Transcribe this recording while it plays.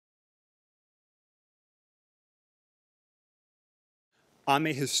I'm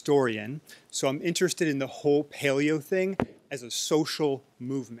a historian, so I'm interested in the whole paleo thing as a social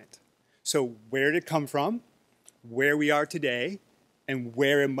movement. So where did it come from, where we are today, and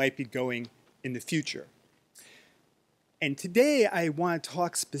where it might be going in the future. And today I want to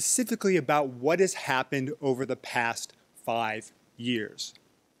talk specifically about what has happened over the past 5 years.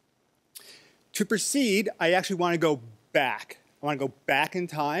 To proceed, I actually want to go back. I want to go back in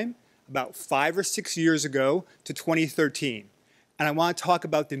time about 5 or 6 years ago to 2013. And I want to talk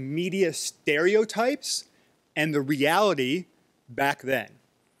about the media stereotypes and the reality back then.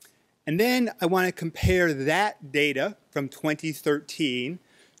 And then I want to compare that data from 2013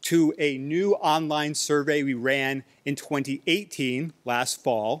 to a new online survey we ran in 2018, last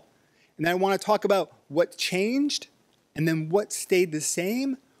fall. And then I want to talk about what changed and then what stayed the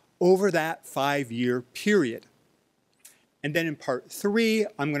same over that 5-year period. And then in part 3,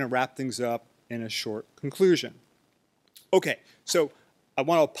 I'm going to wrap things up in a short conclusion. Okay, so I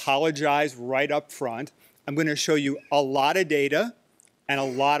want to apologize right up front. I'm going to show you a lot of data and a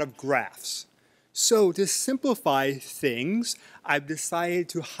lot of graphs. So to simplify things, I've decided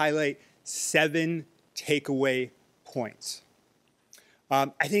to highlight 7 takeaway points.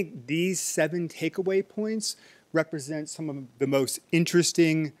 I think these 7 takeaway points represent some of the most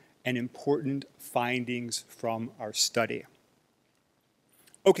interesting and important findings from our study.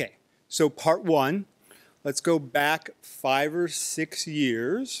 Okay, so part 1, let's go back 5 or 6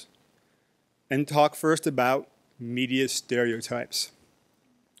 years and talk first about media stereotypes.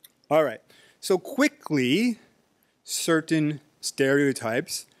 All right. So quickly, certain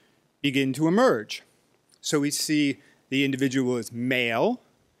stereotypes begin to emerge. So we see the individual is male,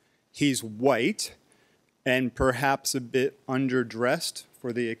 he's white, and perhaps a bit underdressed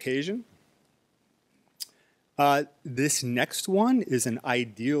for the occasion. This next one is an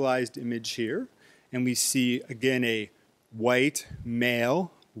idealized image here, and we see, again, a white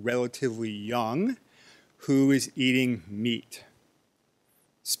male, relatively young, who is eating meat.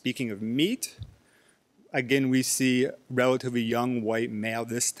 Speaking of meat, again, we see a relatively young white male,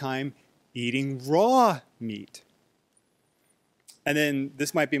 this time eating raw meat. And then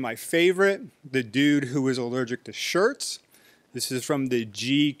this might be my favorite, the dude who is allergic to shirts. This is from the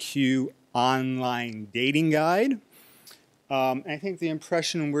GQ online dating guide. And I think the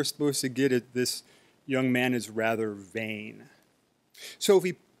impression we're supposed to get is this young man is rather vain. So if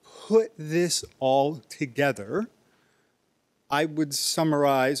we put this all together, I would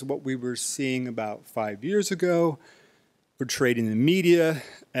summarize what we were seeing about 5 years ago, portrayed in the media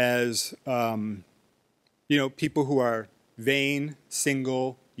as, people who are vain,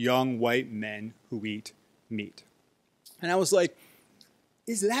 single, young, white men who eat meat. And I was like,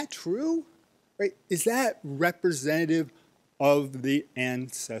 is that true? Right? Is that representative of the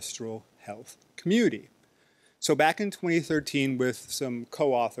ancestral health community? So back in 2013, with some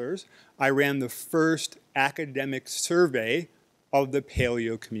co-authors, I ran the first academic survey of the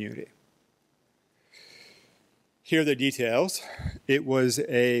paleo community. Here are the details. It was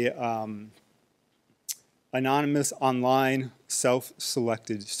a anonymous online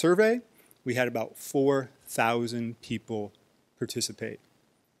self-selected survey. We had about 4,000 people participate.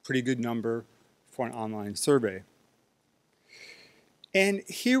 Pretty good number for an online survey. And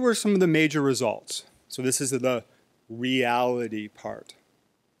here were some of the major results. So this is the reality part.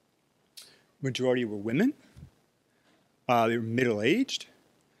 Majority were women. They were middle-aged.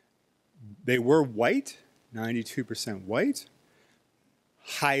 They were white, 92% white,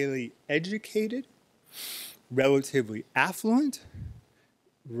 highly educated, relatively affluent.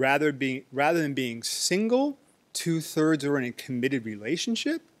 Rather than being single, 2/3 are in a committed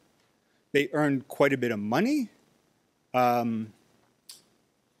relationship. They earned quite a bit of money. And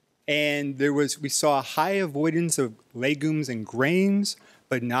we saw a high avoidance of legumes and grains,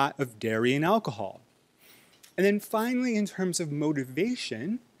 but not of dairy and alcohol. And then finally, in terms of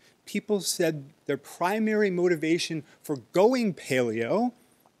motivation, people said their primary motivation for going paleo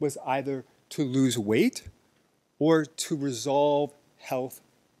was either to lose weight or to resolve health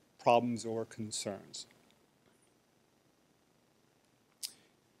problems or concerns.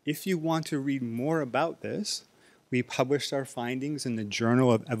 If you want to read more about this, we published our findings in the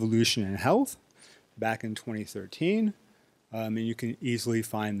Journal of Evolution and Health back in 2013, and you can easily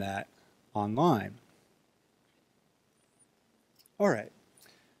find that online. All right,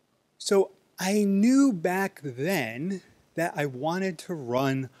 so I knew back then that I wanted to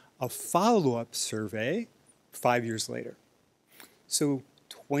run a follow-up survey 5 years later. So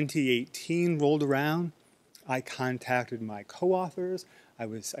 2018 rolled around, I contacted my co-authors. I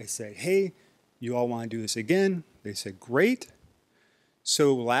said, hey, you all want to do this again? They said, great.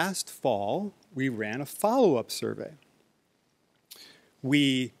 So last fall, we ran a follow-up survey.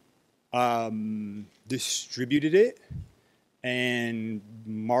 We distributed it and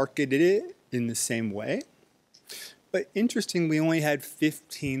marketed it in the same way. But interesting, we only had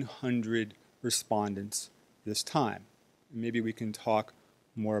 1,500 respondents this time. Maybe we can talk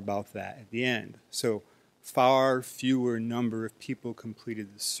more about that at the end. So far fewer number of people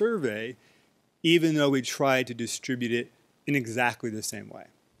completed the survey, even though we tried to distribute it in exactly the same way.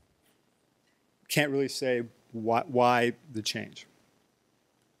 Can't really say why the change.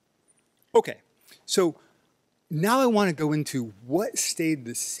 Okay, so now I want to go into what stayed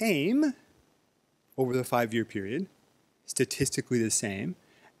the same over the 5-year period, statistically the same,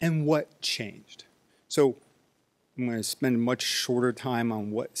 and what changed. So I'm going to spend much shorter time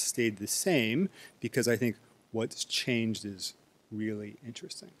on what stayed the same because I think what's changed is really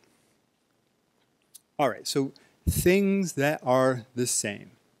interesting. All right, so things that are the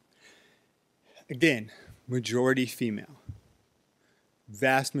same. Again, majority female,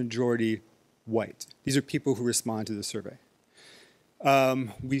 vast majority white. These are people who respond to the survey.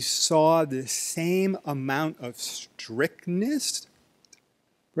 We saw the same amount of strictness,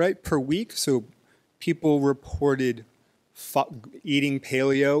 right, per week. So people reported eating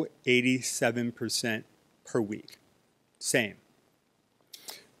paleo 87% per week. Same.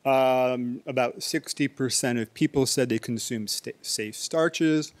 About 60% of people said they consumed safe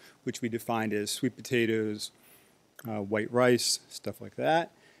starches, which we defined as sweet potatoes, white rice, stuff like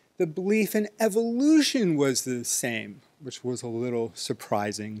that. The belief in evolution was the same, which was a little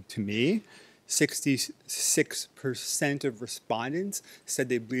surprising to me. 66% of respondents said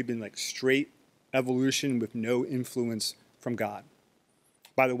they believed in like straight evolution with no influence from God.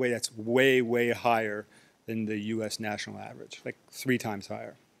 By the way, that's way, way higher than the US national average, like 3 times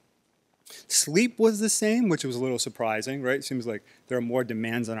higher. Sleep was the same, which was a little surprising, right? It seems like there are more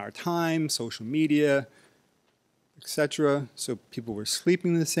demands on our time, social media, etc. So people were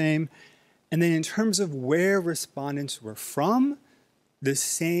sleeping the same. And then in terms of where respondents were from, the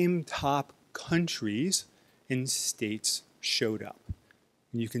same top countries and states showed up.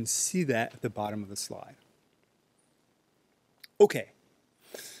 And you can see that at the bottom of the slide. Okay.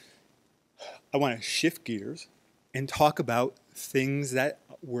 I want to shift gears and talk about things that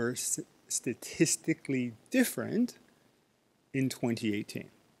were statistically different in 2018.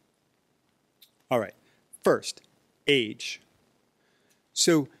 All right. First, age.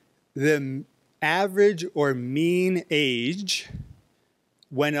 So the average or mean age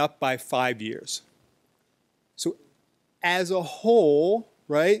went up by 5 years. So as a whole,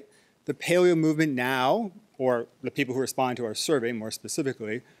 right, the paleo movement now, or the people who respond to our survey more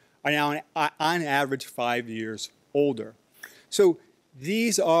specifically, are now on average 5 years older. So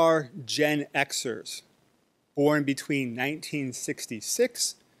these are Gen Xers, born between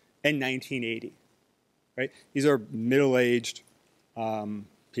 1966 and 1980. Right? These are middle-aged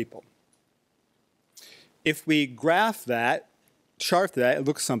people. If we graph that, chart that, it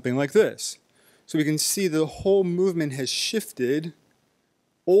looks something like this. So we can see the whole movement has shifted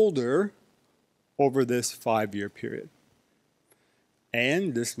older over this 5-year period.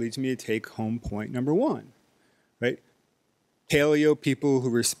 And this leads me to take home point number 1, right? Paleo people who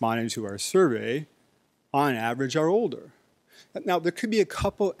responded to our survey, on average, are older. Now, there could be a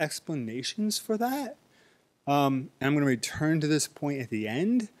couple explanations for that. And I'm going to return to this point at the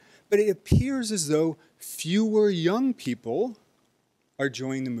end, but it appears as though fewer young people are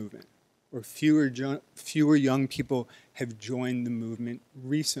joining the movement, or fewer young people have joined the movement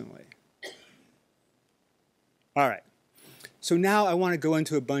recently. All right. So now I want to go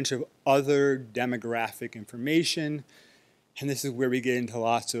into a bunch of other demographic information, and this is where we get into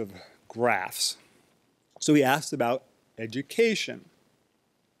lots of graphs. So we asked about education.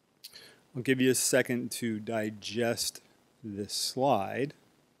 I'll give you a second to digest this slide.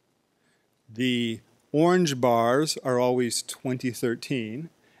 The orange bars are always 2013,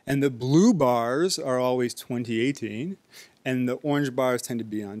 and the blue bars are always 2018, and the orange bars tend to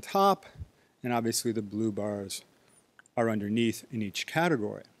be on top, and obviously the blue bars are underneath in each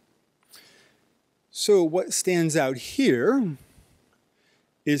category. So what stands out here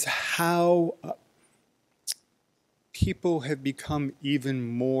is how people have become even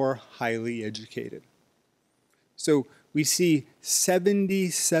more highly educated. So we see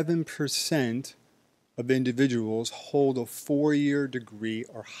 77% of individuals hold a 4-year degree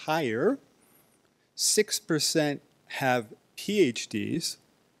or higher. 6% have Ph.D.s.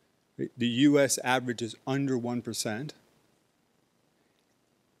 The US average is under 1%.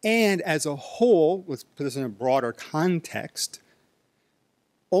 And as a whole, let's put this in a broader context,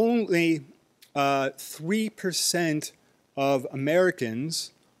 only 3% of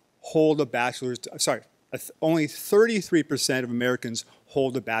Americans hold a bachelor's, only 33% of Americans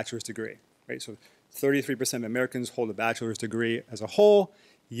hold a bachelor's degree, right? So 33% of Americans hold a bachelor's degree as a whole,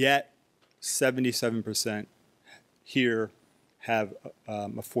 yet 77% here have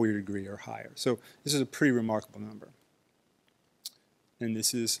a four-year degree or higher. So this is a pretty remarkable number. And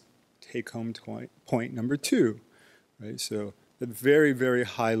this is take-home point number 2, right? So a very, very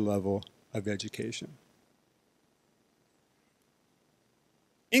high level of education.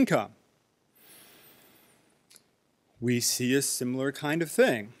 Income. We see a similar kind of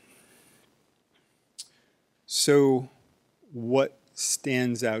thing. So what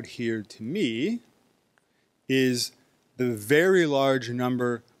stands out here to me is the very large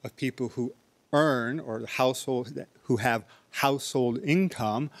number of people who earn, or household who have household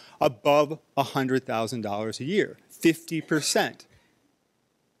income above $100,000 a year, 50%.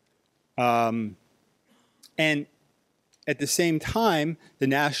 And at the same time, the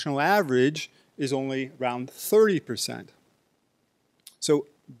national average is only around 30%. So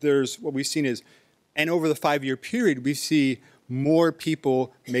there's what we've seen is, and over the 5-year period, we see more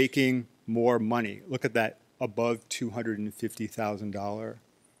people making more money. Look at that above $250,000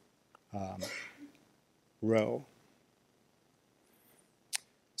 row.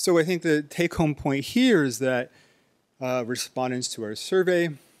 So I think the take-home point here is that respondents to our survey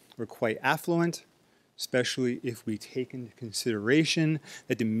were quite affluent, especially if we take into consideration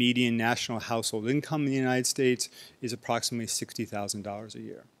that the median national household income in the United States is approximately $60,000 a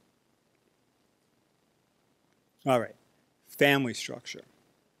year. All right, family structure.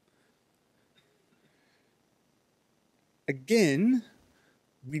 Again,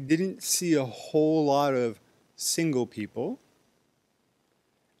 we didn't see a whole lot of single people.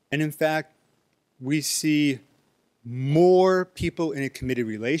 And in fact, we see more people in a committed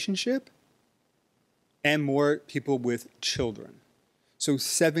relationship and more people with children. So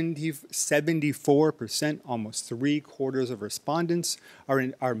 74%, almost 3/4 of respondents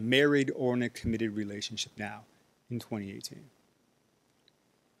are married or in a committed relationship now in 2018.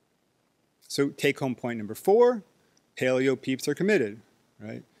 So take-home point number 4, Paleo peeps are committed,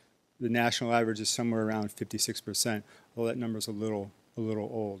 right? The national average is somewhere around 56%, although that number's a little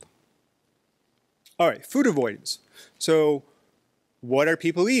old. All right, food avoidance. So what are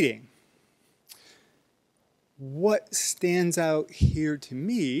people eating? What stands out here to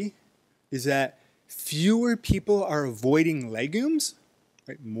me is that fewer people are avoiding legumes,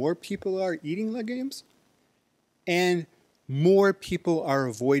 right? More people are eating legumes, and more people are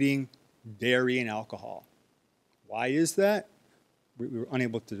avoiding dairy and alcohol. Why is that? We were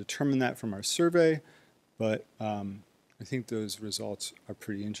unable to determine that from our survey, but I think those results are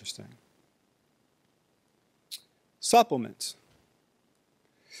pretty interesting. Supplements.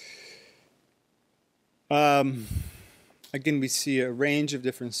 Again, we see a range of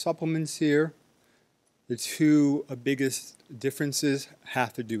different supplements here. The two biggest differences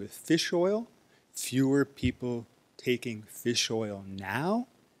have to do with fish oil. Fewer people taking fish oil now,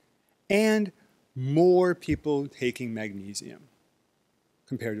 and more people taking magnesium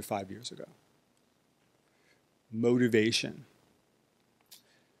compared to 5 years ago. Motivation.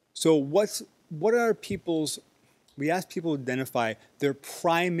 So what are people's, we asked people to identify their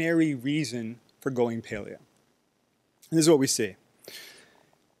primary reason for going paleo. And this is what we see.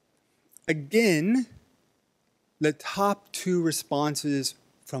 Again, the top 2 responses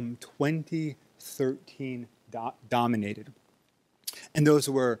from 2013 dominated. And those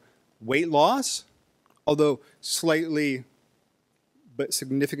were weight loss, although slightly but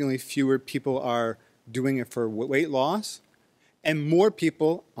significantly fewer people are doing it for weight loss, and more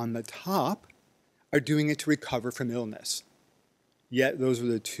people on the top are doing it to recover from illness. Yet those were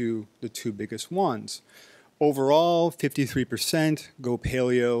the two biggest ones. Overall, 53% go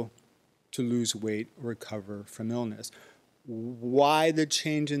paleo to lose weight or recover from illness. Why the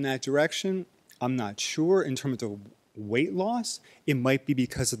change in that direction? I'm not sure. In terms of weight loss, it might be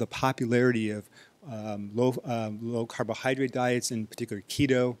because of the popularity of low carbohydrate diets, in particular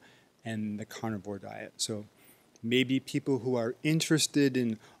keto, and the carnivore diet. So maybe people who are interested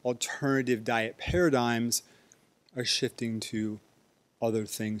in alternative diet paradigms are shifting to other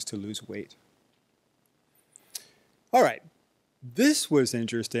things to lose weight. All right, this was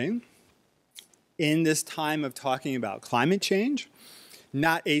interesting. In this time of talking about climate change,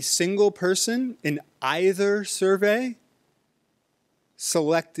 not a single person in either survey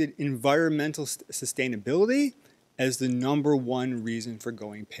selected environmental sustainability as the #1 reason for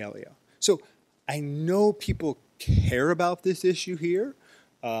going paleo. So I know people care about this issue here.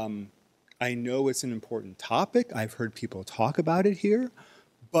 I know it's an important topic. I've heard people talk about it here,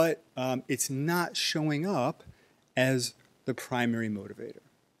 but it's not showing up as the primary motivator.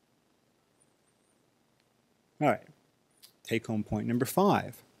 All right, take-home point number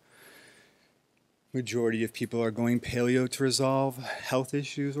 5. Majority of people are going paleo to resolve health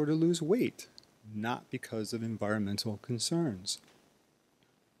issues or to lose weight, not because of environmental concerns.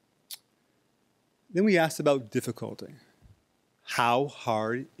 Then we asked about difficulty. How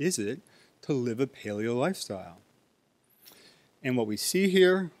hard is it to live a paleo lifestyle? And what we see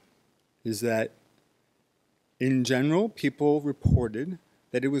here is that in general, people reported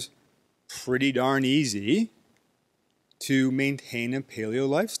that it was pretty darn easy to maintain a paleo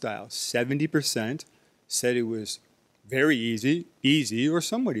lifestyle. 70% said it was very easy, or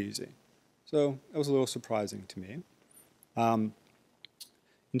somewhat easy. So that was a little surprising to me. In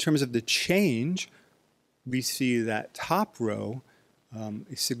terms of the change, we see that top row,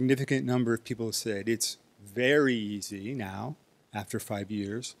 a significant number of people said it's very easy now, after 5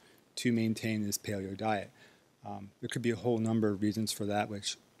 years, to maintain this paleo diet. There could be a whole number of reasons for that,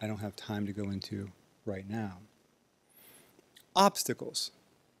 which I don't have time to go into right now. Obstacles.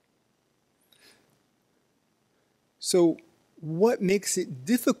 So what makes it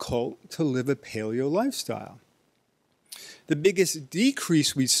difficult to live a paleo lifestyle? The biggest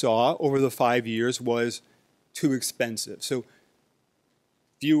decrease we saw over the 5 years was too expensive. So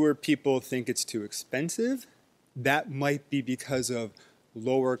fewer people think it's too expensive. That might be because of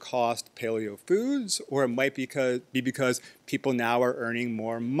lower cost paleo foods, or it might be because people now are earning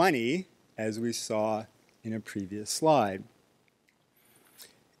more money, as we saw in a previous slide.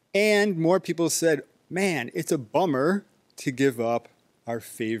 And more people said, man, it's a bummer to give up our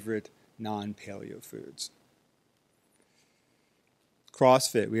favorite non-paleo foods.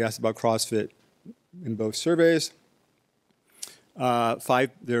 CrossFit, we asked about CrossFit in both surveys. There are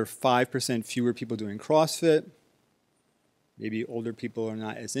 5% fewer people doing CrossFit. Maybe older people are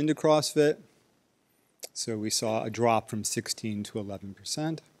not as into CrossFit. So we saw a drop from 16 to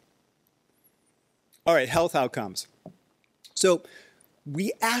 11%. All right, health outcomes. So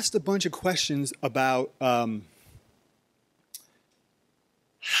we asked a bunch of questions about how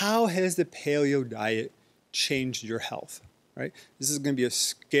has the paleo diet changed your health, right? This is going to be a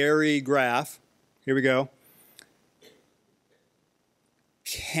scary graph. Here we go.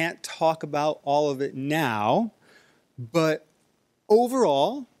 Can't talk about all of it now, but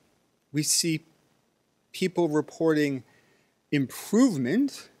overall, we see people reporting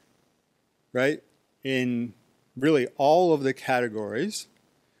improvement, right, in really all of the categories: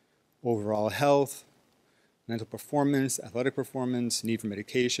 overall health, mental performance, athletic performance, need for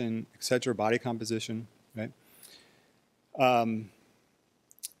medication, etc., body composition, right?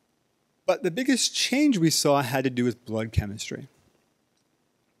 But the biggest change we saw had to do with blood chemistry.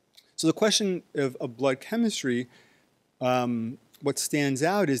 So the question of blood chemistry, what stands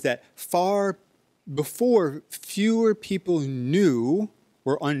out is that far before, fewer people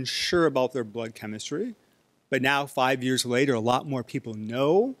were unsure about their blood chemistry. But now, 5 years later, a lot more people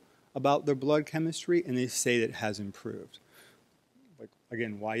know about their blood chemistry, and they say that it has improved. Like,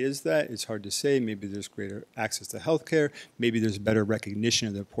 again, why is that? It's hard to say. Maybe there's greater access to healthcare. Maybe there's better recognition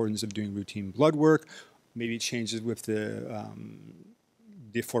of the importance of doing routine blood work. Maybe changes with the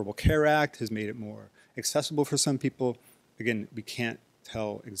Affordable Care Act has made it more accessible for some people. Again, we can't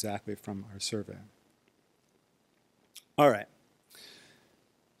tell exactly from our survey. All right.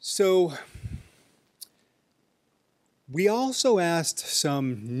 So we also asked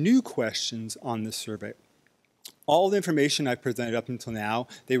some new questions on this survey. All the information I presented up until now,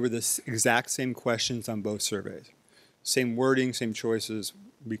 they were the exact same questions on both surveys. Same wording, same choices,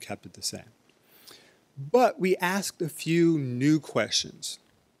 we kept it the same. But we asked a few new questions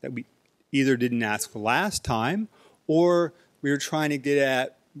that we either didn't ask last time, or we were trying to get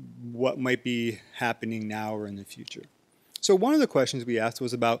at what might be happening now or in the future. So one of the questions we asked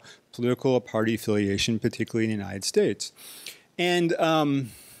was about political or party affiliation, particularly in the United States. And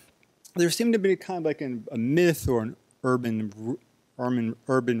there seemed to be kind of like a myth or an urban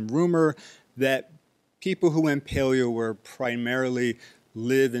rumor that people who went paleo were primarily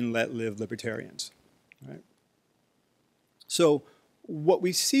live and let live libertarians. Right? So what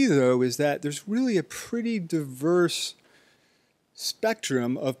we see, though, is that there's really a pretty diverse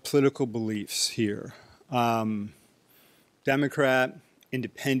spectrum of political beliefs here. Democrat,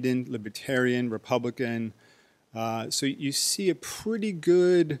 independent, libertarian, Republican. So you see a pretty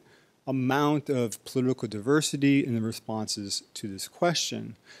good amount of political diversity in the responses to this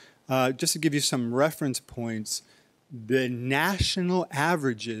question. Just to give you some reference points, the national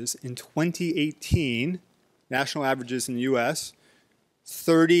averages in 2018, national averages in the US,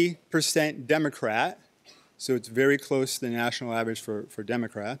 30% Democrat, so it's very close to the national average for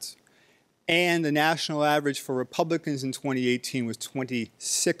Democrats. And the national average for Republicans in 2018 was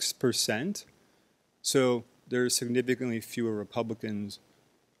 26%. So there are significantly fewer Republicans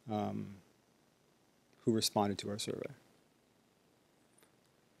who responded to our survey.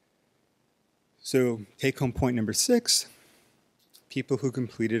 So take-home point number 6, people who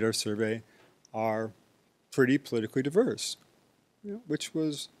completed our survey are pretty politically diverse, which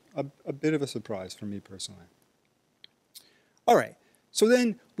was a bit of a surprise for me personally. All right, so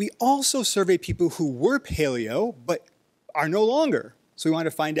then we also surveyed people who were paleo but are no longer. So we want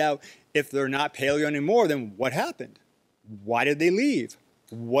to find out if they're not paleo anymore, then what happened? Why did they leave?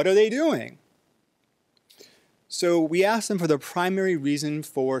 What are they doing? So we asked them for the primary reason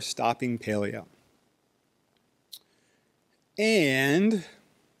for stopping paleo. And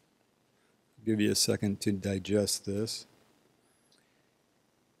I'll give you a second to digest this.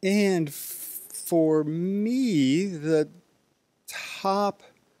 And for me, the top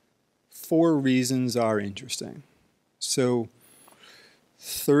 4 reasons are interesting. So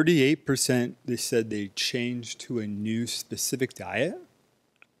 38%, they said they changed to a new specific diet,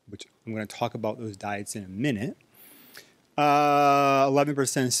 which I'm going to talk about those diets in a minute.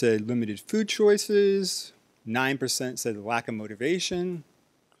 11% said limited food choices. 9% said lack of motivation.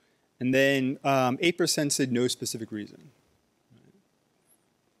 And then 8% said no specific reason.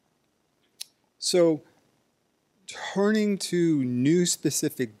 So turning to new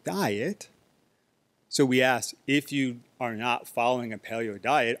specific diet, so we asked, if you are not following a paleo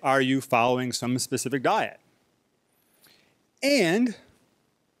diet, are you following some specific diet? And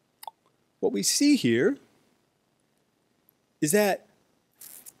what we see here is that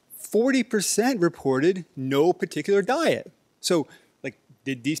 40% reported no particular diet. So, like,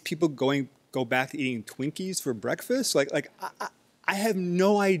 did these people go back to eating Twinkies for breakfast? I have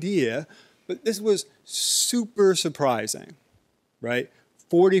no idea, but this was super surprising, right?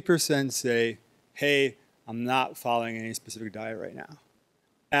 40% say, hey, I'm not following any specific diet right now,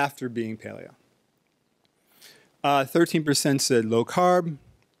 after being paleo. 13% said low carb,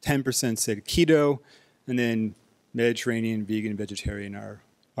 10% said keto, and then Mediterranean, vegan, vegetarian are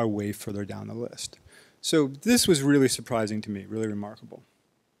way further down the list. So this was really surprising to me, really remarkable.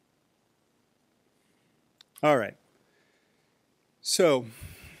 All right. So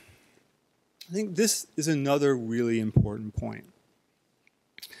I think this is another really important point.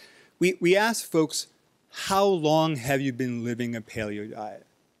 We asked folks, how long have you been living a paleo diet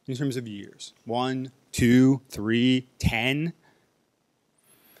in terms of years? 1, 2, 3, 10?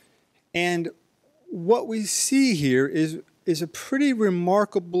 And what we see here is a pretty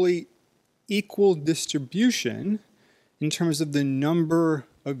remarkably equal distribution in terms of the number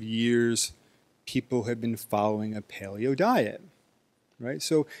of years people have been following a paleo diet, right?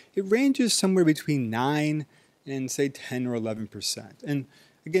 So it ranges somewhere between 9 and say 10 or 11%. And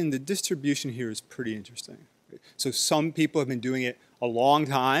again, the distribution here is pretty interesting. Right? So some people have been doing it a long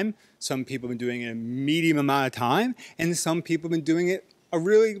time, some people have been doing it a medium amount of time, and some people have been doing it a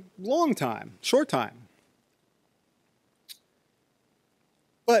really long time, short time.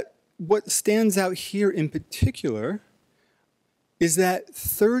 But what stands out here in particular is that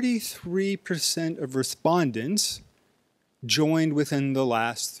 33% of respondents joined within the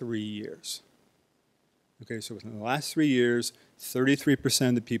last 3 years. Okay, so within the last 3 years, 33%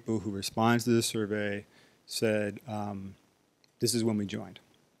 of the people who responded to the survey said, this is when we joined.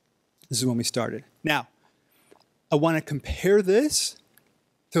 This is when we started. Now, I want to compare this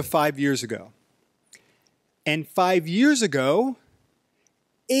to 5 years ago. And 5 years ago,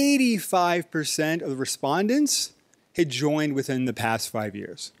 85% of the respondents had joined within the past 5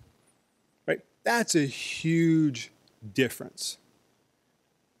 years. Right? That's a huge difference.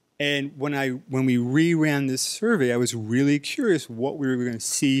 And when we reran this survey, I was really curious what we were going to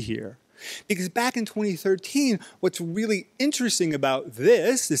see here. Because back in 2013, what's really interesting about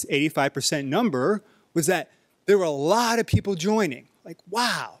this 85% number, was that there were a lot of people joining. Like,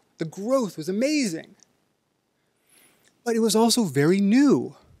 wow, the growth was amazing. But it was also very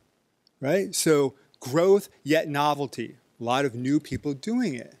new, right? So growth, yet novelty. A lot of new people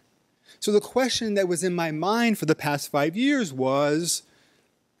doing it. So the question that was in my mind for the past 5 years was,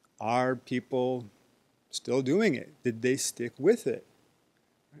 are people still doing it? Did they stick with it?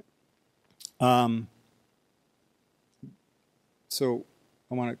 So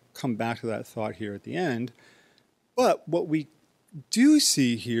I want to come back to that thought here at the end. But what we do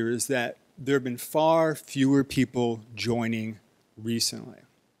see here is that there have been far fewer people joining recently.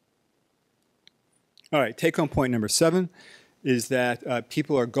 All right, take-home point number 7 is that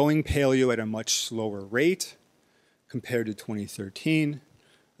people are going paleo at a much slower rate compared to 2013.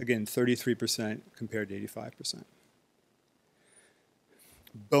 Again, 33% compared to 85%.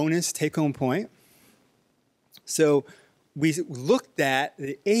 Bonus take-home point. So we looked at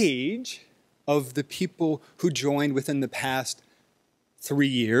the age of the people who joined within the past 3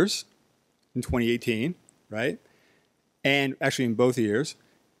 years, in 2018, right? And actually in both years.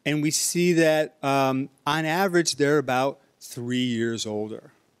 And we see that on average, they're about 3 years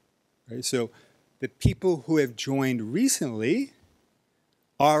older, right? So the people who have joined recently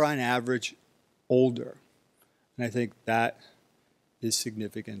are on average older. And I think that is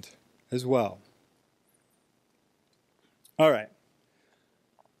significant as well. All right.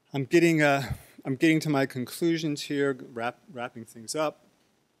 I'm getting to my conclusions here, wrapping things up.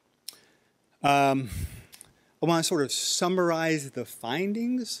 I want to sort of summarize the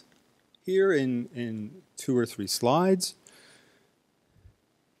findings here in 2 or 3 slides.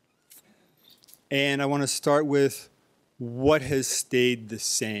 And I want to start with what has stayed the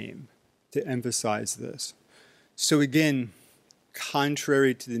same to emphasize this. So again,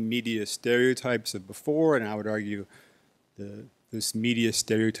 contrary to the media stereotypes of before, and I would argue those media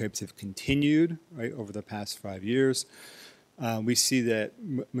stereotypes have continued, right, over the past 5 years. We see that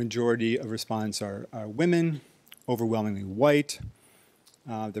majority of respondents are women, overwhelmingly white.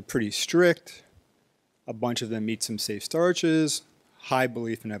 They're pretty strict. A bunch of them eat some safe starches, high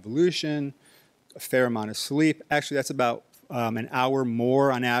belief in evolution, a fair amount of sleep. Actually, that's about an hour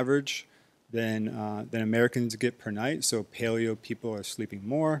more on average than Americans get per night. So paleo people are sleeping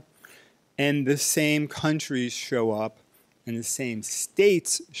more. And the same countries show up and the same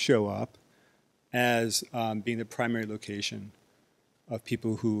states show up as being the primary location of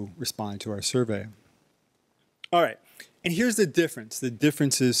people who respond to our survey. All right, and here's the difference. The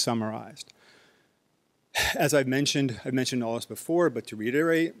difference is summarized. As I've mentioned all this before, but to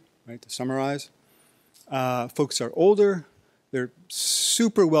reiterate, right, to summarize, folks are older. They're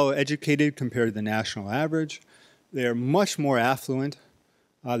super well educated compared to the national average. They're much more affluent.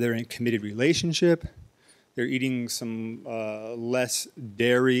 They're in a committed relationship. They're eating some less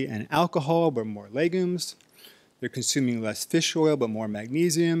dairy and alcohol, but more legumes. They're consuming less fish oil, but more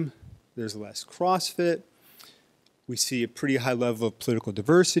magnesium. There's less CrossFit. We see a pretty high level of political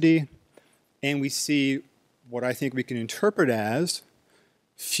diversity. And we see what I think we can interpret as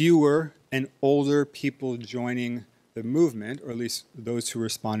fewer and older people joining the movement, or at least those who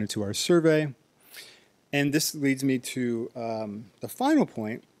responded to our survey. And this leads me to the final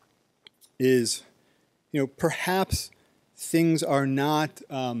point is, perhaps things are not,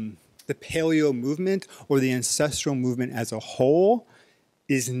 the paleo movement or the ancestral movement as a whole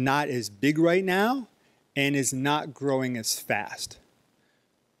is not as big right now and is not growing as fast.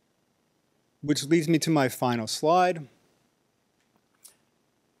 Which leads me to my final slide.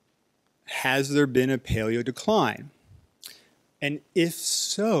 Has there been a paleo decline? And if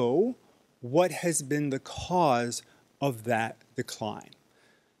so, what has been the cause of that decline?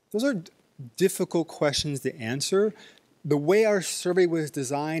 Those are difficult questions to answer. The way our survey was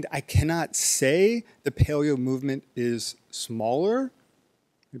designed, I cannot say the paleo movement is smaller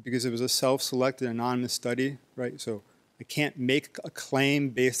because it was a self-selected anonymous study, right? So I can't make a claim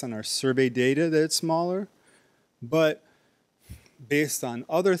based on our survey data that it's smaller, but based on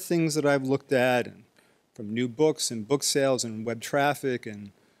other things that I've looked at, and from new books and book sales and web traffic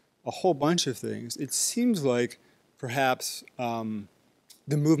and a whole bunch of things, it seems like perhaps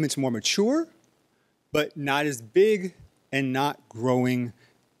the movement's more mature, but not as big and not growing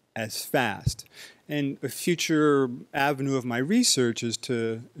as fast. And a future avenue of my research is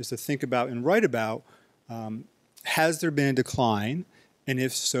to think about and write about, has there been a decline, and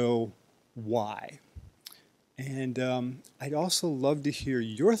if so, why? And I'd also love to hear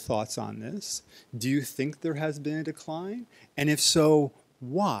your thoughts on this. Do you think there has been a decline? And if so,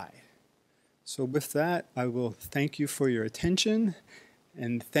 why? So with that, I will thank you for your attention,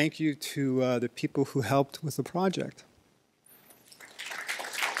 and thank you to the people who helped with the project.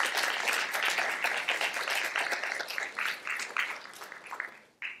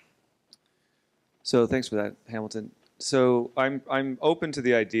 So thanks for that, Hamilton. So I'm open to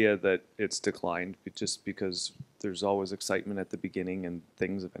the idea that it's declined just because there's always excitement at the beginning and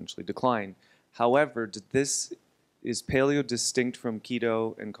things eventually decline. However, is paleo distinct from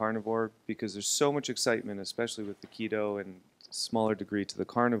keto and carnivore? Because there's so much excitement, especially with the keto and smaller degree to the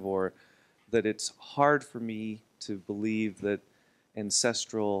carnivore, that it's hard for me to believe that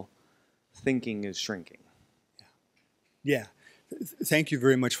ancestral thinking is shrinking. Yeah. Thank you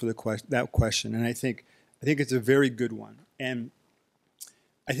very much for that question, and I think it's a very good one. And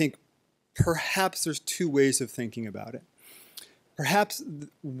I think perhaps there's 2 ways of thinking about it. Perhaps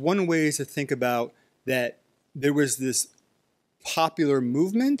one way is to think about that there was this popular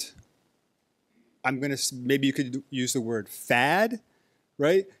movement. Maybe you could use the word fad,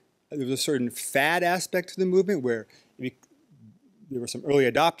 right? There was a certain fad aspect to the movement where there were some early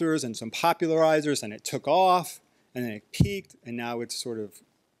adopters and some popularizers, and it took off, and then it peaked, and now it's sort of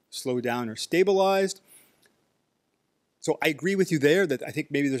slowed down or stabilized. So I agree with you there that I think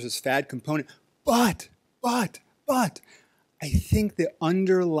maybe there's this fad component, but I think the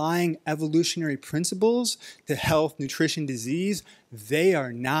underlying evolutionary principles to health, nutrition, disease, they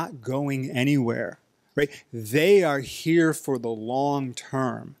are not going anywhere, right? They are here for the long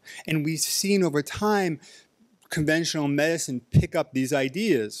term. And we've seen over time conventional medicine pick up these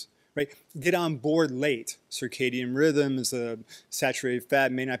ideas, right? Get on board late. Circadian rhythms, saturated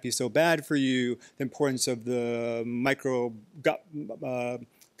fat may not be so bad for you. The importance of the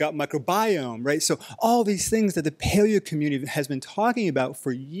gut microbiome, right? So all these things that the paleo community has been talking about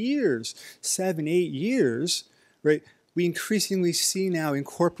for years, 7, 8 years, right? We increasingly see now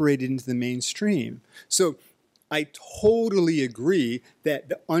incorporated into the mainstream. So I totally agree that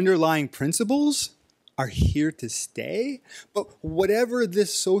the underlying principles are here to stay, but whatever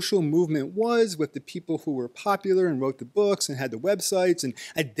this social movement was with the people who were popular and wrote the books and had the websites and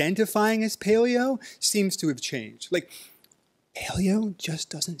identifying as paleo seems to have changed. Like, paleo just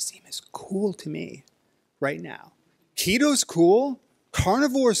doesn't seem as cool to me right now. Keto's cool,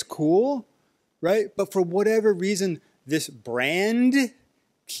 carnivore's cool, right? But for whatever reason, this brand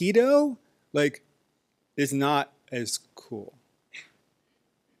keto, like, is not as cool.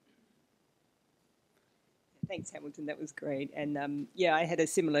 Thanks, Hamilton. That was great. And yeah, I had a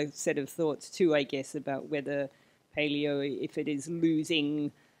similar set of thoughts too, I guess, about whether paleo, if it is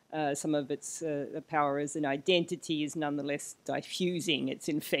losing some of its power as an identity, is nonetheless diffusing. It's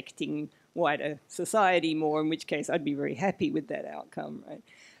infecting wider society more, in which case I'd be very happy with that outcome,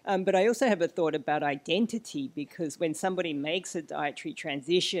 right? But I also have a thought about identity, because when somebody makes a dietary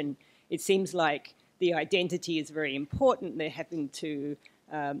transition, it seems like the identity is very important. They're having to,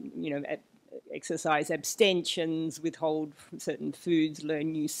 exercise abstentions, withhold from certain foods,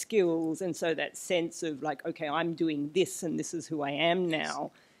 learn new skills. And so that sense of like, okay, I'm doing this and this is who I am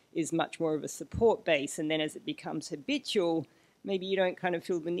now is much more of a support base. And then as it becomes habitual, maybe you don't kind of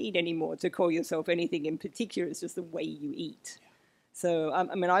feel the need anymore to call yourself anything in particular. It's just the way you eat. So, I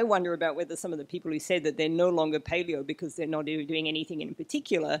mean, I wonder about whether some of the people who said that they're no longer paleo because they're not doing anything in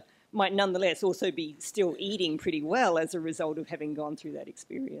particular might nonetheless also be still eating pretty well as a result of having gone through that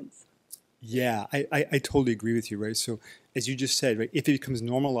experience. Yeah, I totally agree with you, right? So as you just said, right, if it becomes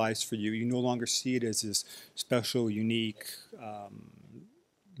normalized for you, you no longer see it as this special, unique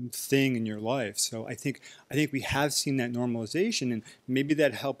thing in your life. So I think we have seen that normalization, and maybe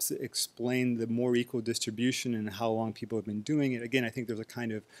that helps explain the more equal distribution and how long people have been doing it. Again, I think there's a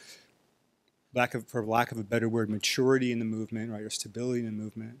kind of for lack of a better word, maturity in the movement, right, or stability in the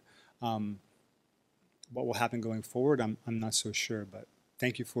movement. What will happen going forward, I'm not so sure, but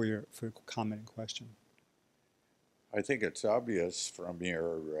thank you for your comment and question. I think it's obvious from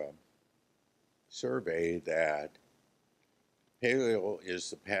your survey that paleo is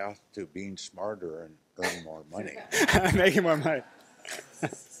the path to being smarter and earning more money. Making more money.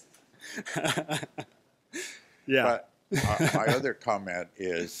 Yeah. But my other comment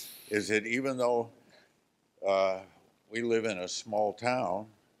is that even though we live in a small town,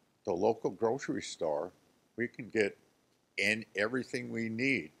 the local grocery store, we can get in everything we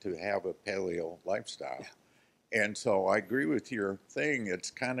need to have a paleo lifestyle. Yeah. And so I agree with your thing.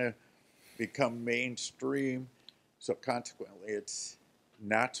 It's kind of become mainstream. So consequently, it's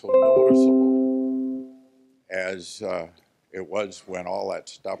not so noticeable as it was when all that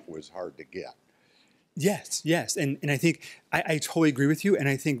stuff was hard to get. Yes. And I think I totally agree with you. And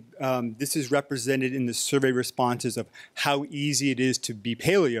I think this is represented in the survey responses of how easy it is to be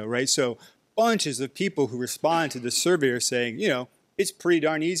paleo, right? So bunches of people who respond to the survey are saying, it's pretty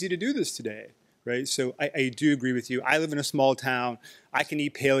darn easy to do this today, right? So I do agree with you. I live in a small town. I can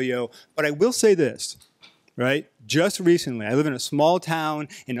eat paleo. But I will say this, right? Just recently, I live in a small town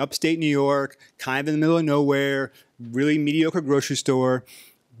in upstate New York, kind of in the middle of nowhere, really mediocre grocery store.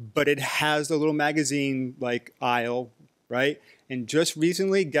 But it has a little magazine like aisle, right? And just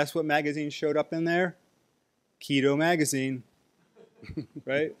recently, guess what magazine showed up in there? Keto magazine,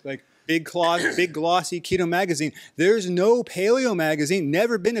 right? Like big glossy keto magazine. There's no paleo magazine,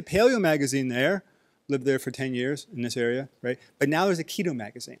 never been a paleo magazine there. Lived there for 10 years in this area, right? But now there's a keto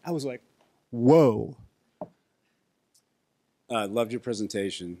magazine. I was like, whoa. Loved your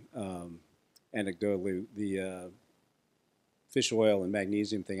presentation. Anecdotally, the fish oil and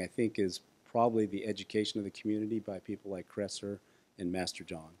magnesium thing, I think, is probably the education of the community by people like Kresser and Master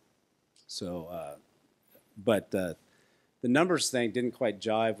John. So, but the numbers thing didn't quite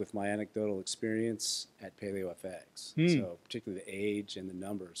jive with my anecdotal experience at PaleoFX. So particularly the age and the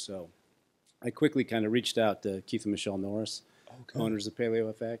numbers. So I quickly kind of reached out to Keith and Michelle Norris. owners of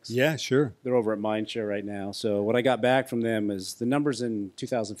PaleoFX. Yeah, sure. They're over at Mindshare right now. So what I got back from them is the numbers in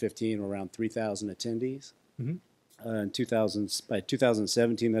 2015 were around 3,000 attendees. Mm-hmm. By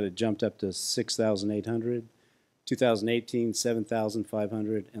 2017, that had jumped up to 6,800. 2018,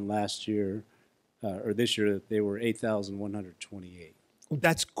 7,500, and last year, or this year, they were 8,128.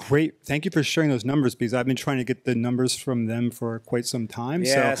 That's great. Thank you for sharing those numbers, because I've been trying to get the numbers from them for quite some time.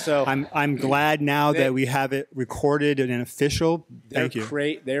 Yeah, so I'm glad now that we have it recorded and official. Thank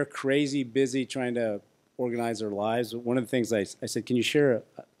you. They're crazy busy trying to organize their lives. One of the things I said, can you share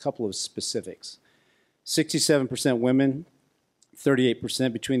a couple of specifics? 67% women,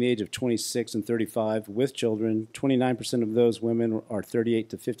 38% between the age of 26 and 35 with children. 29% of those women are 38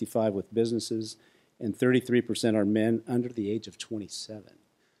 to 55 with businesses, and 33% are men under the age of 27.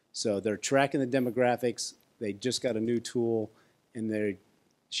 So they're tracking the demographics. They just got a new tool, and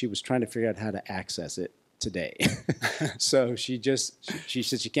she was trying to figure out how to access it today. So she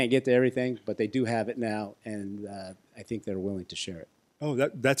said she can't get to everything, but they do have it now, and I think they're willing to share it. Oh,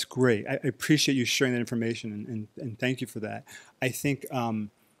 that's great. I appreciate you sharing that information, and thank you for that. I think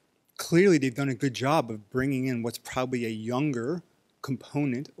clearly they've done a good job of bringing in what's probably a younger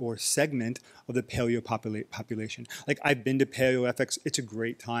component or segment of the paleo population. Like, I've been to PaleoFX. It's a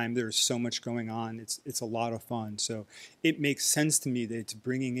great time. There's so much going on. It's a lot of fun. So it makes sense to me that it's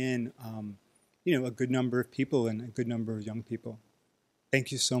bringing in a good number of people and a good number of young people.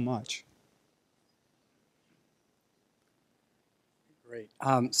 Thank you so much. Great.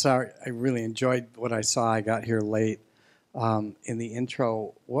 Sorry, I really enjoyed what I saw. I got here late. In the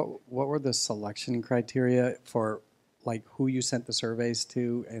intro, what were the selection criteria for, like, who you sent the surveys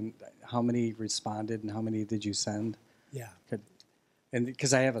to, and how many responded, and how many did you send? Yeah. And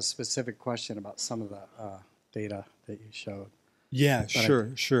because I have a specific question about some of the data that you showed. Yeah,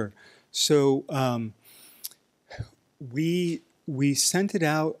 sure. So we sent it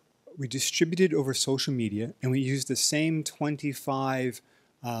out. We distributed over social media, and we used the same 25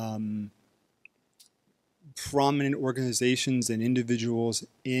 prominent organizations and individuals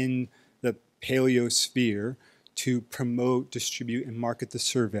in the paleo sphere to promote, distribute, and market the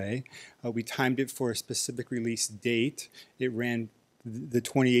survey. We timed it for a specific release date. It ran, the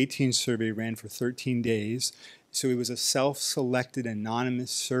 2018 survey ran for 13 days. So it was a self-selected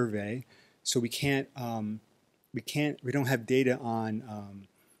anonymous survey. So we don't have data on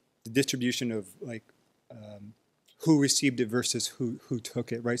the distribution of, like, who received it versus who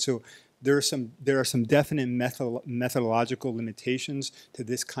took it, right? So there are some definite methodological limitations to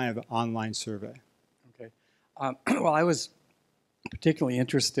this kind of online survey. Okay. Well, I was particularly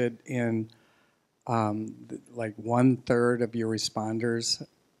interested in like 1/3 of your responders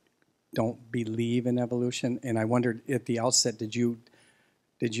don't believe in evolution, and I wondered at the outset, did you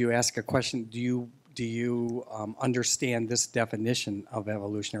ask a question? Do you understand this definition of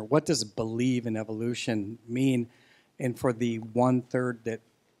evolution, or what does believe in evolution mean? And for the 1/3 that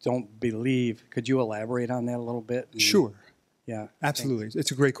don't believe, could you elaborate on that a little bit? Sure. Yeah. Absolutely. Thanks.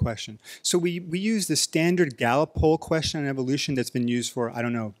 It's a great question. So we use the standard Gallup poll question on evolution that's been used for,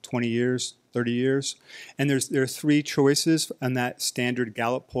 20 years, 30 years. And there are three choices on that standard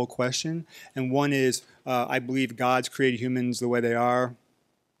Gallup poll question. And one is, I believe God's created humans the way they are.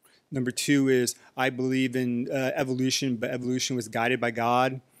 Number two is, I believe in evolution, but evolution was guided by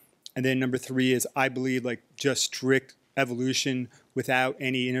God. And then number three is, I believe, like, just strict evolution without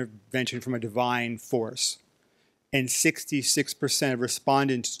any intervention from a divine force. And 66% of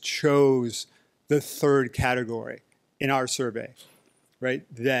respondents chose the third category in our survey, right?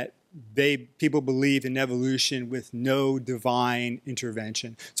 That people believe in evolution with no divine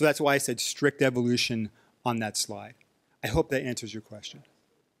intervention. So that's why I said strict evolution on that slide. I hope that answers your question.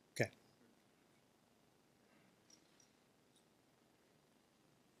 Okay.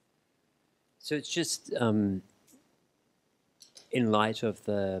 So it's just in light of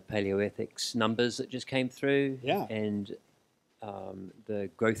the paleoethics numbers that just came through, Yeah. and the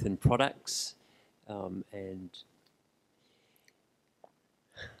growth in products, and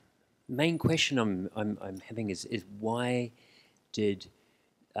main question I'm having is why did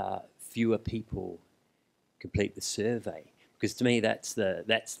fewer people complete the survey? Because to me that's the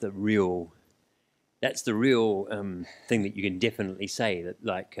real thing that you can definitely say, that,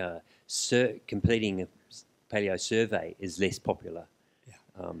 like, completing a paleo survey is less popular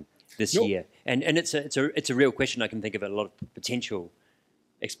this year, and it's a real question. I can think of a lot of potential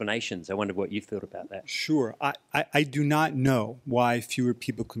explanations. I wonder what you thought about that. Sure. I do not know why fewer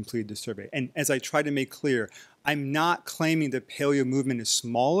people completed the survey. And as I try to make clear, I'm not claiming the paleo movement is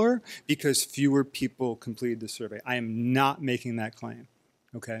smaller because fewer people completed the survey. I am not making that claim.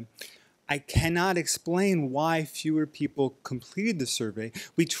 Okay. I cannot explain why fewer people completed the survey.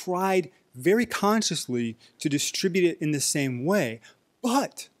 We tried very consciously to distribute it in the same way,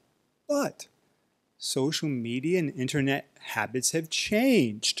 but social media and internet habits have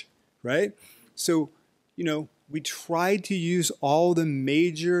changed, right? So, you know, we tried to use all the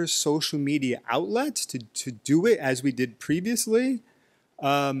major social media outlets to do it as we did previously.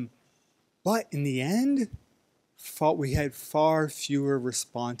 But in the end, we had far fewer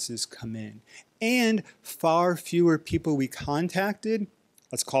responses come in, and far fewer people we contacted,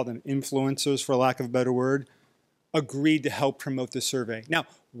 let's call them influencers for lack of a better word, agreed to help promote the survey. Now,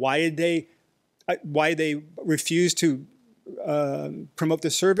 why they refuse to promote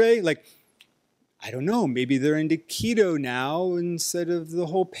the survey? Like, I don't know, maybe they're into keto now instead of the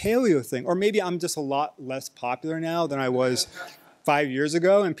whole paleo thing. Or maybe I'm just a lot less popular now than I was 5 years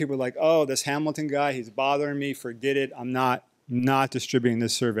ago, and people are like, oh, this Hamilton guy, he's bothering me, forget it, I'm not distributing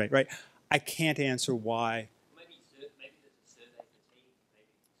this survey, right? I can't answer why. Maybe there's a survey fatigue, maybe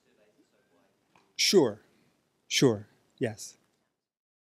surveys are so wide. Sure, yes.